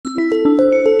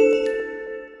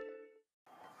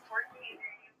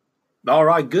All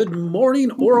right. Good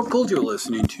morning, Oracles. You're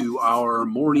listening to our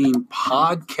morning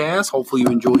podcast. Hopefully you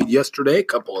enjoyed yesterday. A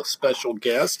couple of special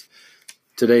guests.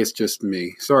 Today it's just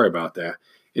me. Sorry about that.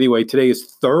 Anyway, today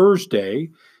is Thursday.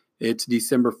 It's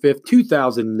December 5th,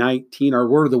 2019. Our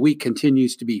word of the week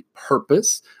continues to be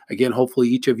purpose. Again, hopefully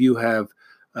each of you have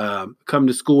come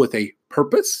to school with a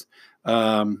purpose.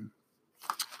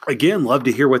 Again, love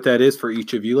to hear what that is for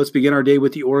each of you. Let's begin our day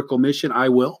with the Oracle mission. I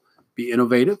will be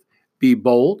innovative, be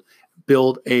bold,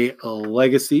 build a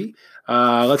legacy.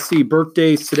 Let's see.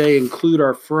 Birthdays today include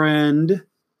our friend.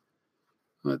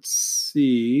 Let's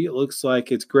see. It looks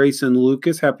like it's Grayson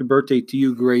Lucas. Happy birthday to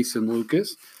you, Grayson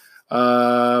Lucas.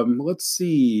 Let's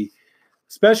see.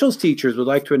 Specials teachers would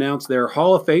like to announce their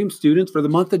Hall of Fame students for the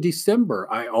month of December.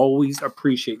 I always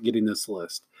appreciate getting this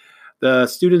list. The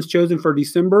students chosen for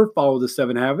December follow the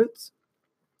 7 habits.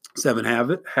 7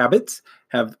 habits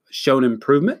have shown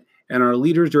improvement and are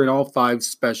leaders during all 5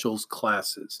 specials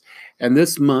classes. And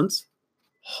this month's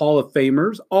Hall of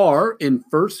Famers are in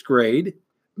first grade,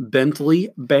 Bentley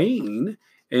Bain.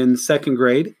 In second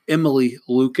grade, Emily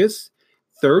Lucas.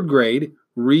 Third grade,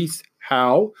 Reese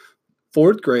Howe.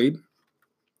 Fourth grade,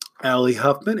 Allie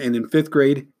Huffman. And in fifth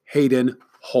grade, Hayden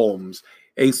Holmes.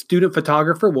 A student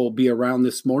photographer will be around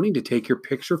this morning to take your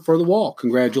picture for the wall.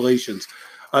 Congratulations.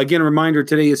 Again, a reminder,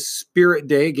 today is Spirit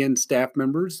Day. Again, staff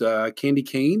members, candy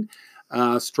cane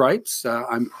stripes.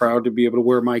 I'm proud to be able to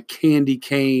wear my candy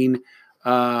cane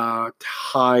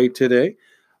tie today.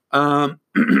 Also,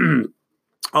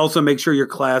 make sure your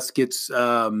class gets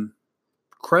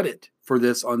credit for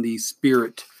this on the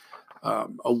Spirit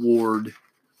Award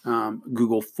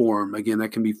Google form. Again,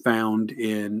 that can be found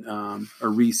in a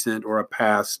recent or a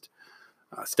past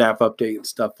staff update and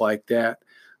stuff like that.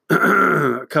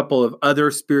 A couple of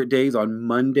other Spirit Days on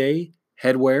Monday,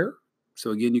 headwear.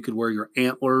 So again, you could wear your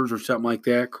antlers or something like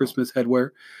that, Christmas headwear.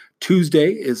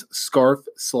 Tuesday is scarf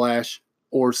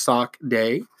 / or sock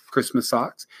day, Christmas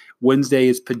socks. Wednesday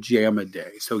is pajama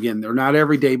day. So again, they're not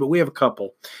every day, but we have a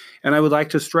couple. And I would like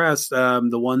to stress the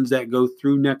ones that go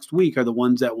through next week are the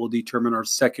ones that will determine our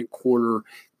second quarter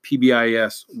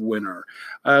PBIS winner.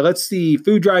 Let's see.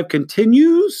 Food drive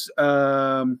continues.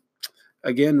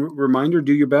 Again, reminder,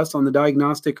 do your best on the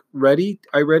diagnostic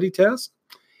iReady test.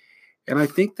 And I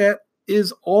think that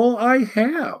is all I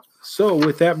have. So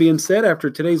with that being said,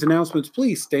 after today's announcements,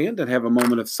 please stand and have a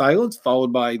moment of silence,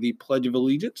 followed by the Pledge of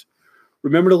Allegiance.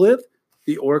 Remember to live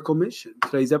the Oracle mission.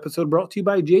 Today's episode brought to you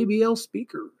by JBL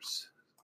Speakers.